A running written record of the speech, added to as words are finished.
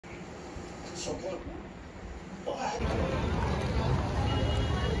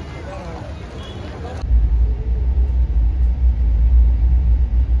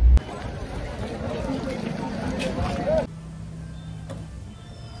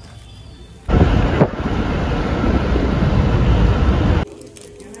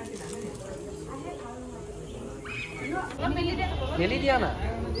খেলি দিয়া না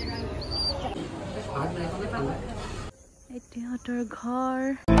এতিয়াহঁতৰ ঘৰ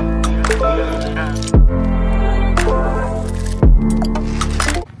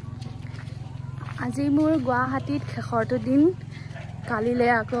আজি মোৰ গুৱাহাটীত শেষৰটো দিন কালিলৈ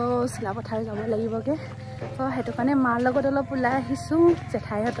আকৌ চিলাপথাৰ যাব লাগিবগৈ তো সেইটো কাৰণে মাৰ লগত অলপ ওলাই আহিছোঁ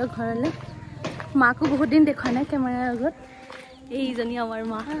জেঠাইহঁতৰ ঘৰলৈ মাকো বহুত দিন দেখুৱা নাই কেমেৰাৰ আগত এইজনী আমাৰ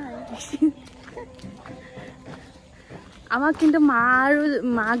মা আমাক কিন্তু মা আৰু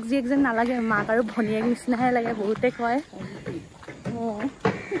মাক জীয়েক যেন নালাগে মাক আৰু ভনীয়েক নিচিনাহে লাগে বহুতে কয়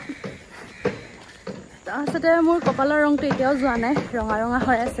তাৰপিছতে মোৰ কপালৰ ৰংটো এতিয়াও যোৱা নাই ৰঙা ৰঙা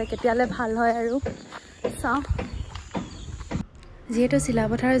হৈ আছে কেতিয়ালৈ ভাল হয় আৰু চাওঁ যিহেতু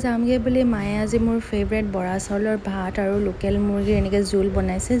চিলাপথাৰ যামগৈ বুলি মায়ে আজি মোৰ ফেভৰেট বৰা চাউলৰ ভাত আৰু লোকেল মুৰ্গীৰ এনেকৈ জোল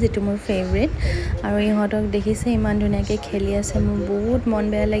বনাইছে যিটো মোৰ ফেভৰেট আৰু ইহঁতক দেখিছে ইমান ধুনীয়াকৈ খেলি আছে মোৰ বহুত মন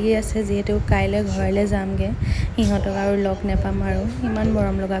বেয়া লাগি আছে যিহেতু কাইলৈ ঘৰলৈ যামগৈ ইহঁতক আৰু লগ নাপাম আৰু ইমান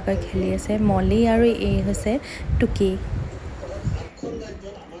মৰম লগাকৈ খেলি আছে মলি আৰু এই হৈছে টুকি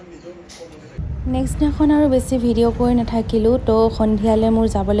নেক্সট দিনাখন আৰু বেছি ভিডিঅ' কৰি নাথাকিলোঁ তো সন্ধিয়ালৈ মোৰ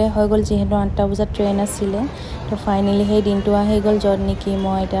যাবলৈ হৈ গ'ল যিহেতু 8টা বজাত ট্ৰেইন আছিলে তো ফাইনেলি সেই দিনটো আহি গ'ল য'ত নেকি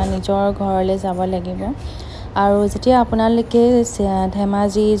মই এতিয়া নিজৰ ঘৰলৈ যাব লাগিব আৰু যেতিয়া আপোনালোকে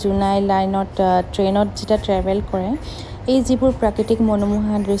ধেমাজি জোনাই লাইনত ট্ৰেইনত যেতিয়া ট্ৰেভেল কৰে এই যিবোৰ প্ৰাকৃতিক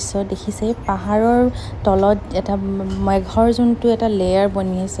মনোমোহা দৃশ্য দেখিছে পাহাৰৰ তলত এটা মেঘৰ যোনটো এটা লেয়াৰ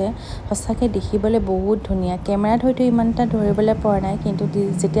বনি আছে সঁচাকৈ দেখিবলৈ বহুত ধুনীয়া কেমেৰাত হয়তো ইমান এটা ধৰিবলৈ পৰা নাই কিন্তু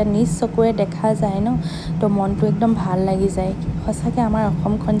যেতিয়া নিজ চকুৰে দেখা যায় ন তো মনটো একদম ভাল লাগি যায় সঁচাকৈ আমাৰ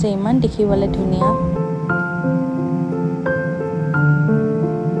অসমখন যে ইমান দেখিবলৈ ধুনীয়া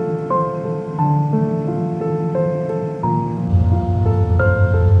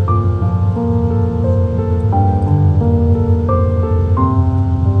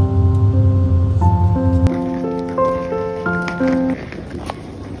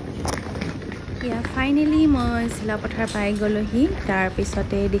ফাইনেলি মই চিলাপথাৰ পাই গ'লোহি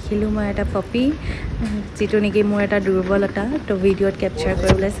তাৰপিছতে দেখিলোঁ মই এটা পপি যিটো নেকি মোৰ এটা দুৰ্বলতা তো ভিডিঅ'ত কেপচাৰ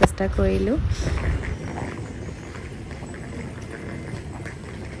কৰিবলৈ চেষ্টা কৰিলোঁ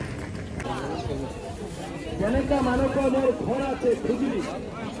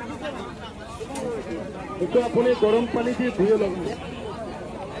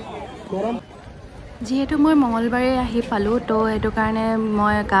যিহেতু মই মঙলবাৰে আহি পালোঁ তো সেইটো কাৰণে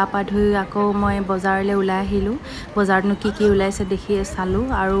মই গা পা ধুই আকৌ মই বজাৰলৈ ওলাই আহিলোঁ বজাৰতনো কি ওলাইছে দেখি চালোঁ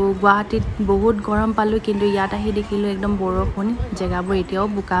আৰু গুৱাহাটীত বহুত গৰম পালোঁ কিন্তু ইয়াত আহি দেখিলোঁ একদম বৰষুণ জেগাবোৰ এতিয়াও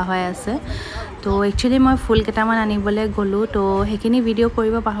বোকা হৈ আছে তো একচুৱেলি মই ফুল কেইটামান আনিবলৈ গ'লোঁ তো সেইখিনি ভিডিঅ'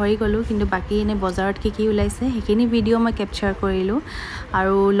 কৰিব পাহৰি গ'লোঁ কিন্তু বাকী এনে বজাৰত কি ওলাইছে সেইখিনি ভিডিঅ' মই কেপচাৰ কৰিলোঁ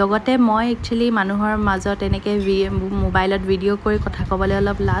আৰু লগতে মই একচুৱেলি মানুহৰ মাজত এনেকৈ মোবাইলত ভিডিঅ' কৰি কথা ক'বলৈ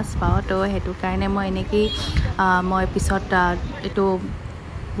অলপ লাজ পাওঁ তো সেইটো কাৰণে মই এনেকেই মই পিছত এইটো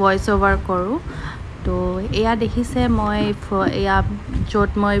ভইচ অভাৰ কৰোঁ তো এয়া দেখিছে মই এয়া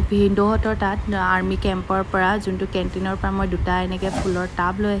য'ত মই ভিনদেউহঁতৰ তাত আৰ্মি কেম্পৰ পৰা যোনটো কেণ্টিনৰ পৰা মই দুটা এনেকৈ ফুলৰ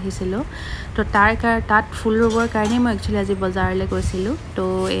টাব লৈ আহিছিলোঁ তো তাত ফুল ৰুবৰ কাৰণে মই একচুৱেলি আজি বজাৰলৈ গৈছিলোঁ তো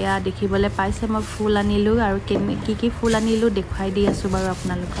এয়া দেখিবলৈ পাইছে মই ফুল আনিলোঁ আৰু কি ফুল আনিলোঁ দেখুৱাই দি আছোঁ বাৰু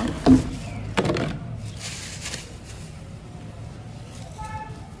আপোনালোকক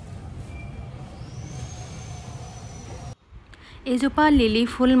এইজোপা লিলি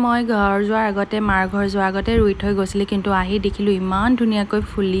ফুল মই ঘৰ যোৱাৰ আগতে মাৰ ঘৰ যোৱাৰ আগতে ৰুই থৈ গৈছিলোঁ কিন্তু আহি দেখিলোঁ ইমান ধুনীয়াকৈ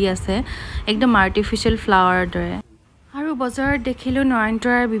ফুলি আছে একদম আৰ্টিফিচিয়েল ফ্লাৱাৰৰ দৰে আৰু বজাৰত দেখিলোঁ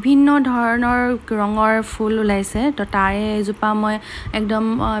নয়নতৰাৰ বিভিন্ন ধৰণৰ ৰঙৰ ফুল ওলাইছে তো তাৰে এজোপা মই একদম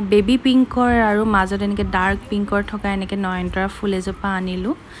বেবী পিংকৰ আৰু মাজত এনেকৈ ডাৰ্ক পিংকৰ থকা এনেকৈ নয়নতৰা ফুল এজোপা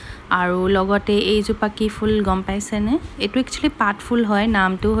আনিলোঁ আৰু লগতে এইজোপা কি ফুল গম পাইছেনে এইটো একচুৱেলি পাত ফুল হয়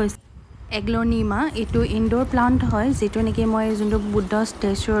নামটো হৈছে এগ্লনিমা এইটো ইনডোৰ প্লাণ্ট হয় যিটো নেকি মই যোনটো বুদ্ধ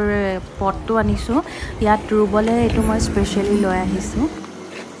ষ্টেচুৰ পটটো আনিছোঁ ইয়াত ৰুবলৈ এইটো মই স্পেচিয়েলি লৈ আহিছোঁ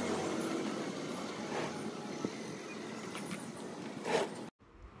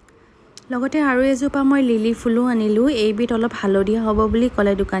লগতে আৰু এজোপা মই লিলি ফুলো আনিলোঁ এইবিধ অলপ হালধীয়া হ'ব বুলি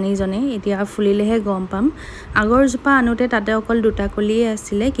ক'লে দোকানীজনে এতিয়া ফুলিলেহে গম পাম আগৰজোপা আনোতে তাতে অকল দুটা কলিয়ে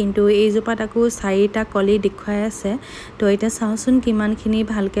আছিলে কিন্তু এইজোপাত আকৌ 4টা কলি দেখুৱাই আছে তো এতিয়া চাওঁচোন কিমানখিনি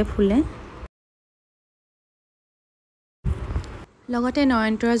ভালকৈ ফুলে লগতে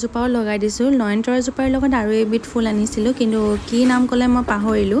নয়নতৰা জোপাও লগাই দিছোঁ। নয়নতৰা জোপাৰ লগত আৰু এবিধ ফুল আনিছিলোঁ, কিন্তু কি নাম ক'লে মই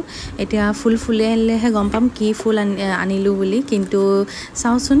পাহৰিলোঁ। এতিয়া ফুল ফুলিলেহে গম পাম কি ফুল আনিলোঁ বুলি, কিন্তু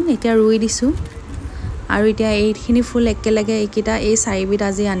চাওঁচোন এতিয়া ৰুই দিছোঁ। আৰু এতিয়া এইখিনি ফুল একেলগে এই 4বিধ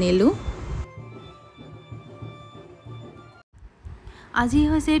আজি আনিলোঁ। আজি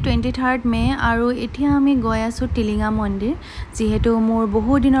হৈছে 23 মে' আৰু এতিয়া আমি গৈ আছোঁ টিলিঙা মন্দিৰ। যিহেতু মোৰ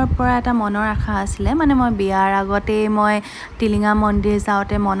বহু দিনৰ পৰা এটা মনৰ আশা আছিলে, মানে মই বিয়াৰ আগতেই মই টিলিঙা মন্দিৰ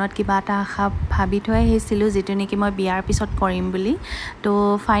যাওঁতে মনত কিবা এটা আশা ভাবি থৈ আহিছিলোঁ, যিটো নেকি মই বিয়াৰ পিছত কৰিম বুলি। তো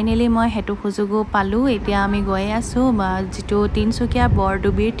ফাইনেলি মই সেইটো সুযোগো পালোঁ। এতিয়া আমি গৈ আছোঁ যিটো তিনিচুকীয়া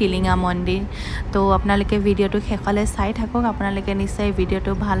বৰডুবিৰ টিলিঙা মন্দিৰ। তো আপোনালোকে ভিডিঅ'টো শেষলৈ চাই থাকক, আপোনালোকে নিশ্চয়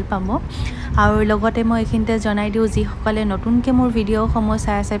ভিডিঅ'টো ভাল পাব। আৰু লগতে মই এইখিনিতে জনাই দিওঁ, যিসকলে নতুনকৈ মোৰ ভিডিঅ'সমূহ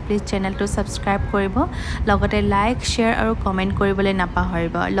চাই আছে প্লিজ চেনেলটো ছাবস্ক্ৰাইব কৰিব, লগতে লাইক শ্বেয়াৰ আৰু কমেণ্ট কৰিবলৈ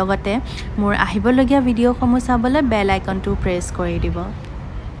নাপাহৰিব। লগতে মোৰ আহিবলগীয়া ভিডিঅ'সমূহ চাবলৈ বেল আইকনটো প্ৰেছ কৰি দিব।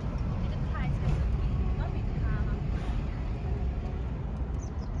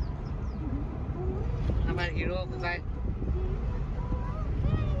 আমাৰ হিৰো ককাই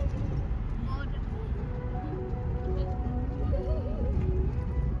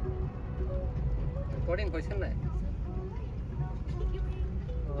ৰেকৰ্ডিং কৰিছে নাই?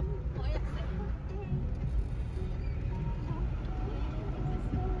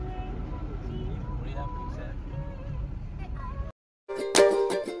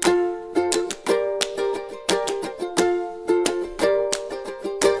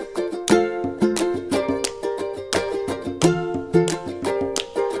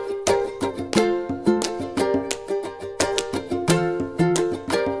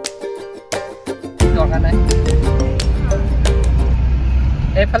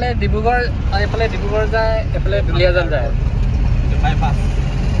 এইফালে ডিব্ৰুগড় যায়, এইফালে দুলীয়াজান যায়,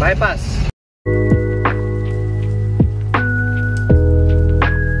 বাইপাছ।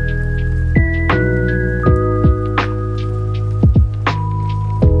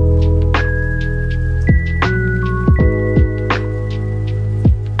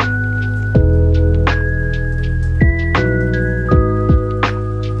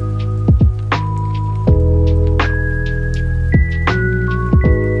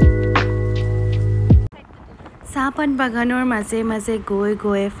 চাহপাত বাগানৰ মাজে মাজে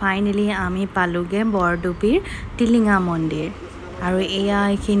গৈ ফাইনেলি আমি পালোগৈ বৰডুবিৰ টিলিঙা মন্দিৰ। আৰু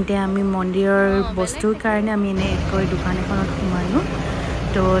এইখিনিতে আমি মন্দিৰৰ বস্তুৰ কাৰণে আমি এনেকৈ দোকান এখনত সোমালোঁ।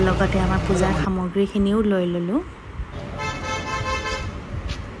 তো লগতে আমাৰ পূজাৰ সামগ্ৰীখিনিও লৈ ল'লোঁ।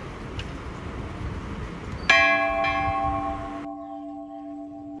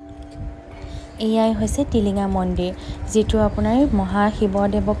 এয়াই হৈছে টিলিঙা মন্দিৰ, যিটো আপোনাৰ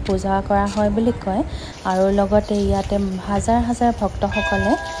মহাশিৱদেৱক পূজা কৰা হয় বুলি কয়। আৰু লগতে ইয়াতে হাজাৰ হাজাৰ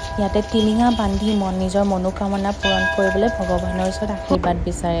ভক্তসকলে ইয়াতে টিলিঙা বান্ধি নিজৰ মনোকামনা পূৰণ কৰিবলৈ ভগৱানৰ ওচৰত আশীৰ্বাদ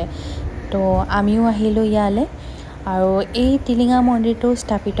বিচাৰে। তো আমিও আহিলোঁ ইয়ালৈ। আৰু এই টিলিঙা মন্দিৰটো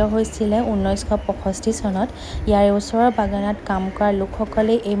স্থাপিত হৈছিলে 1965 চনত। ইয়াৰ ওচৰৰ বাগানত কাম কৰা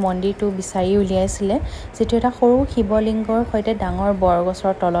লোকসকলে এই মন্দিৰটো বিচাৰি উলিয়াইছিলে, যিটো এটা সৰু শিৱলিংগৰ সৈতে ডাঙৰ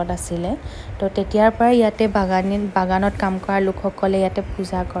বৰগছৰ তলত আছিলে। তো তেতিয়াৰ পৰাই ইয়াতে বাগানত কাম কৰা লোকসকলে ইয়াতে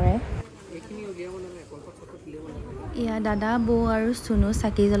পূজা কৰে। এয়া দাদা, বৌ আৰু চুনু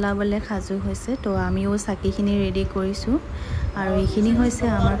চাকি জ্বলাবলৈ সাজু হৈছে। তো আমিও চাকিখিনি ৰেডি কৰিছোঁ। আৰু এইখিনি হৈছে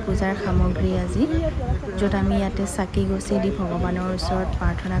আমাৰ পূজাৰ সামগ্ৰী আজি, য'ত আমি ইয়াতে চাকি গছি দি ভগৱানৰ ওচৰত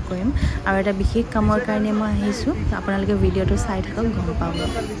প্ৰাৰ্থনা কৰিম। আৰু এটা বিশেষ কামৰ কাৰণে মই আহিছোঁ, আপোনালোকে ভিডিঅ'টো চাই থাকক, গম পাব।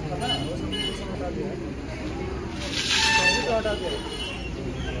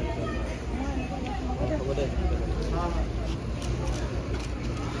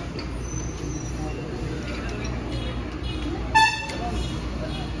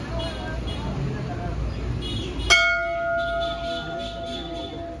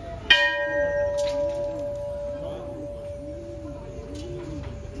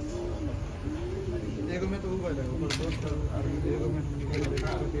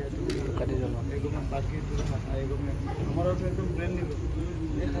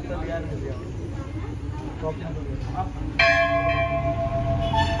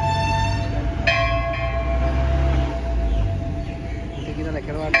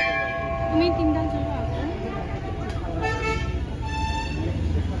 তুমি তিনটা জ্বলোৱা আকৌ।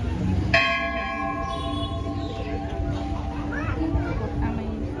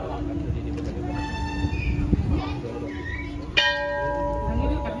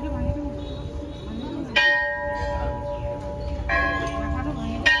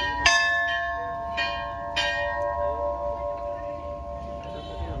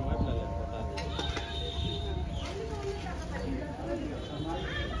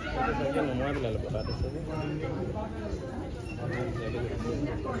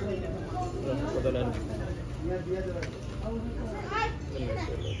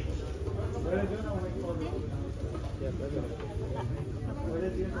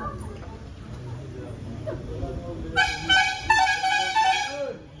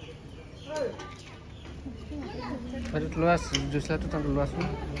 লোৱা জুচলাটো তাত লোৱাচোন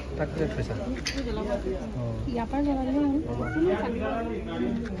তাক থৈছা ইয়াৰ পৰা জ্বলালে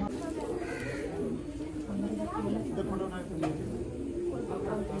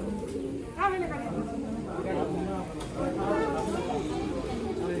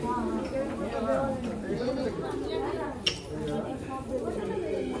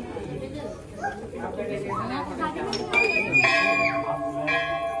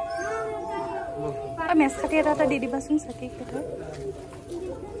মেচ খাটি এটা দি দিবাচোন চাকি কথা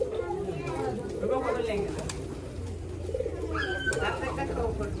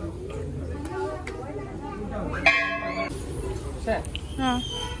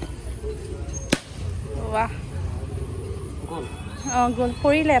গ'ল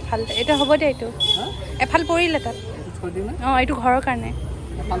পৰিলে এফাল এইটো হ'ব দে এইটো এফাল পৰিলে তাত এইটো ঘৰৰ কাৰণে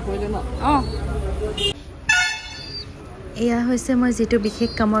এয়া হৈছে মই যিটো বিশেষ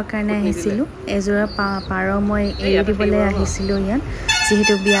কামৰ কাৰণে আহিছিলোঁ এযোৰা পাৰ মই এৰি দিবলৈ আহিছিলোঁ ইয়াত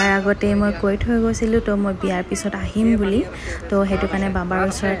যিহেতু বিয়াৰ আগতে মই কৈ থৈ গৈছিলোঁ তো মই বিয়াৰ পিছত আহিম বুলি তো সেইটো কাৰণে বাবাৰ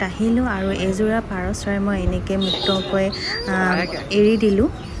ওচৰত আহিলোঁ আৰু এযোৰা পাৰ চৰাই মই এনেকৈ মুক্তকৈ এৰি দিলোঁ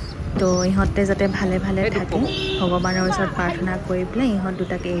তো ইহঁতে যাতে ভালে ভালে থাকে ভগৱানৰ ওচৰত প্ৰাৰ্থনা কৰি পেলাই ইহঁত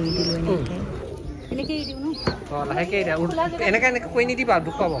দুটাকে এৰি দিলোঁ এনেকৈ এৰি দিওঁ ন লাহেকৈ এনেকৈ কৈ নিদিবা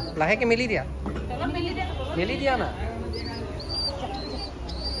দুখ পাব লাহেকৈ মেলি দিয়া না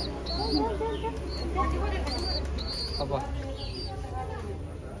হ'ব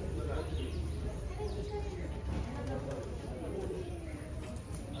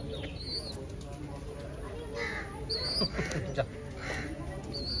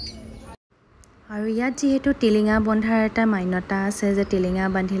আৰু ইয়াত যিহেতু টিলিঙা বন্ধাৰ এটা মান্যতা আছে যে টিলিঙা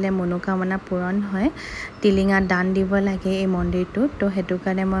বান্ধিলে মনোকামনা পূৰণ হয় টিলিঙা দান দিব লাগে এই মন্দিৰটোত তো সেইটো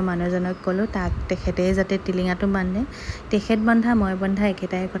কাৰণে মই মানুহজনক ক'লোঁ তাক তেখেতে যাতে টিলিঙাটো বান্ধে তেখেত বন্ধা মই বন্ধা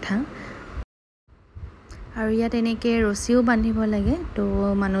একেটাই কথা আৰু ইয়াত এনেকৈ ৰছীও বান্ধিব লাগে তো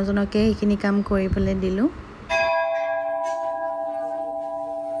মানুহজনকে সেইখিনি কাম কৰিবলৈ দিলোঁ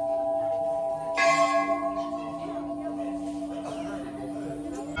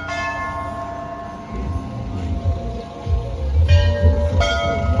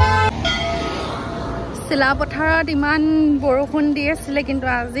চিলা পথাৰত ইমান বৰষুণ দি আছিলে কিন্তু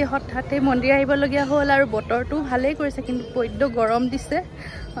আজি হঠাতে মন্দিৰ আহিবলগীয়া হ'ল আৰু বতৰটো ভালেই কৰিছে কিন্তু বৈদ্য গৰম দিছে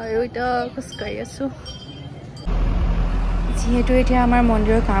আৰু এতিয়া খোজকাঢ়ি আছোঁ যিহেতু এতিয়া আমাৰ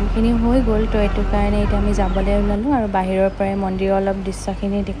মন্দিৰৰ কামখিনি হৈ গ'ল তো এইটো কাৰণে এতিয়া আমি যাবলৈ ওলালোঁ আৰু বাহিৰৰ পৰাই মন্দিৰৰ অলপ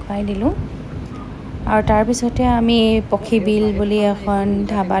দৃশ্যখিনি দেখুৱাই দিলোঁ আৰু তাৰপিছতে আমি পক্ষী বিল বুলি এখন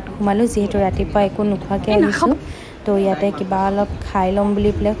ধাবাত সোমালোঁ যিহেতু ৰাতিপুৱা একো নোখোৱাকৈ আহিছোঁ তো ইয়াতে কিবা অলপ খাই ল'ম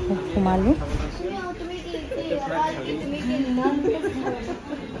বুলি পেলাই সোমালোঁ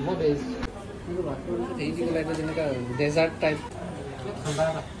ডেজাৰ্ট টাইপ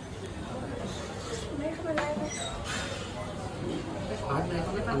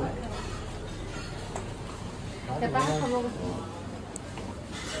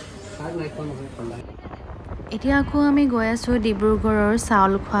এতিয়া আকৌ আমি গৈ আছোঁ ডিব্ৰুগড়ৰ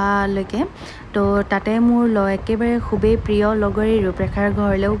চাউল খোৱালৈকে তো তাতে মোৰ একেবাৰে খুবেই প্ৰিয় লগৰী ৰূপৰেখাৰ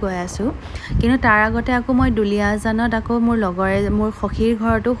ঘৰলৈও গৈ আছোঁ কিন্তু তাৰ আগতে আকৌ মই দুলীয়াজানত আকৌ মোৰ সখীৰ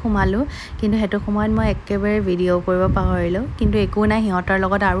ঘৰতো সোমালোঁ কিন্তু সেইটো সময়ত মই একেবাৰে ভিডিঅ' কৰিব পাহৰিলোঁ কিন্তু একো নাই সিহঁতৰ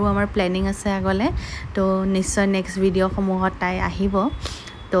লগত আৰু আমাৰ প্লেনিং আছে আগলৈ তো নিশ্চয় নেক্সট ভিডিঅ'সমূহত তাই আহিব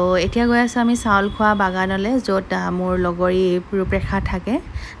তো এতিয়া গৈ আছোঁ আমি চাউল খোৱা বাগানলৈ য'ত মোৰ লগৰী ৰূপৰেখা থাকে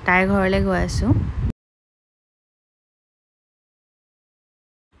তাইৰ ঘৰলৈ গৈ আছোঁ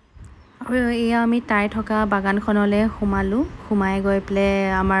আৰু এয়া আমি তাই থকা বাগানখনলৈ সোমাই গৈ পেলাই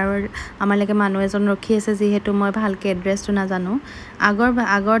আমাৰলৈকে মানুহ এজন ৰখি আছে যিহেতু মই ভালকৈ এড্ৰেছটো নাজানো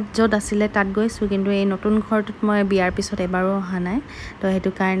আগত য'ত আছিলে তাত গৈছোঁ কিন্তু এই নতুন ঘৰটোত মই বিয়াৰ পিছত এবাৰো অহা নাই তো সেইটো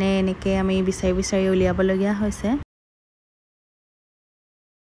কাৰণে এনেকৈ আমি বিচাৰি উলিয়াবলগীয়া হৈছে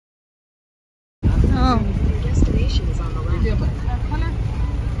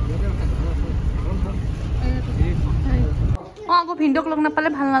আকৌ ভিনদেউক লগ নাপালে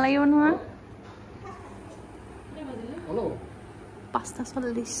ভাল নালাগিব নহয়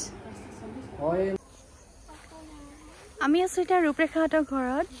 5:40 আমি আছোঁ এতিয়া ৰূপৰেখাহঁতৰ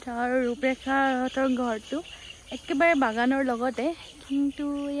ঘৰত আৰু ৰূপৰেখাহঁতৰ ঘৰটো একেবাৰে বাগানৰ লগতে কিন্তু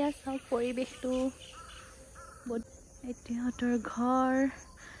ইয়াত চাওক পৰিৱেশটো বহুত এতিয়াহঁতৰ ঘৰ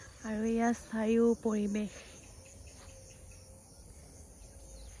আৰু ইয়াত চাৰিও পৰিৱেশ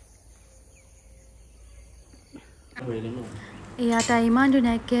ইয়াত ইমান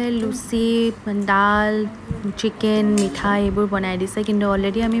ধুনীয়াকৈ লুচি ডাল চিকেন মিঠাই এইবোৰ বনাই দিছে কিন্তু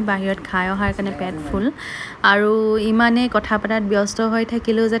অলৰেডি আমি বাহিৰত খাই অহাৰ কাৰণে পেট ফুল আৰু ইমানে কথা পতাত ব্যস্ত হৈ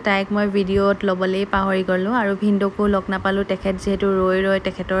থাকিলোঁ যে তাইক মই ভিডিঅ'ত ল'বলৈ পাহৰি গ'লোঁ আৰু ভিনদেউকো লগ নাপালোঁ তেখেত যিহেতু ৰৈ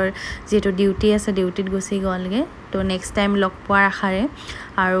তেখেতৰ যিহেতু ডিউটি আছে ডিউটিত গুচি গ'লগৈ তো নেক্সট টাইম লগ পোৱাৰ আশাৰে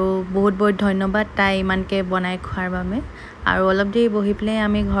আৰু বহুত বহুত ধন্যবাদ তাই ইমানকৈ বনাই খোৱাৰ বাবে আৰু অলপ দেৰি বহি পেলাই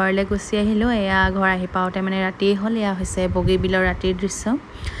আমি ঘৰলৈ গুচি আহিলোঁ এয়া ঘৰ আহি পাওঁতে মানে ৰাতিয়ে হ'ল এয়া হৈছে বগীবিলৰ ৰাতিৰ দৃশ্য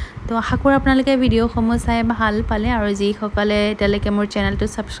তো আশা কৰোঁ আপোনালোকে ভিডিঅ'সমূহ চাই ভাল পালে আৰু যিসকলে এতিয়ালৈকে মোৰ চেনেলটো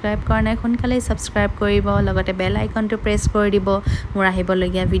ছাবস্ক্ৰাইব কৰা নাই সোনকালে ছাবস্ক্ৰাইব কৰিব লগতে বেল আইকনটো প্ৰেছ কৰি দিব মোৰ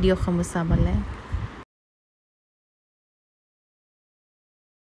আহিবলগীয়া ভিডিঅ'সমূহ চাবলৈ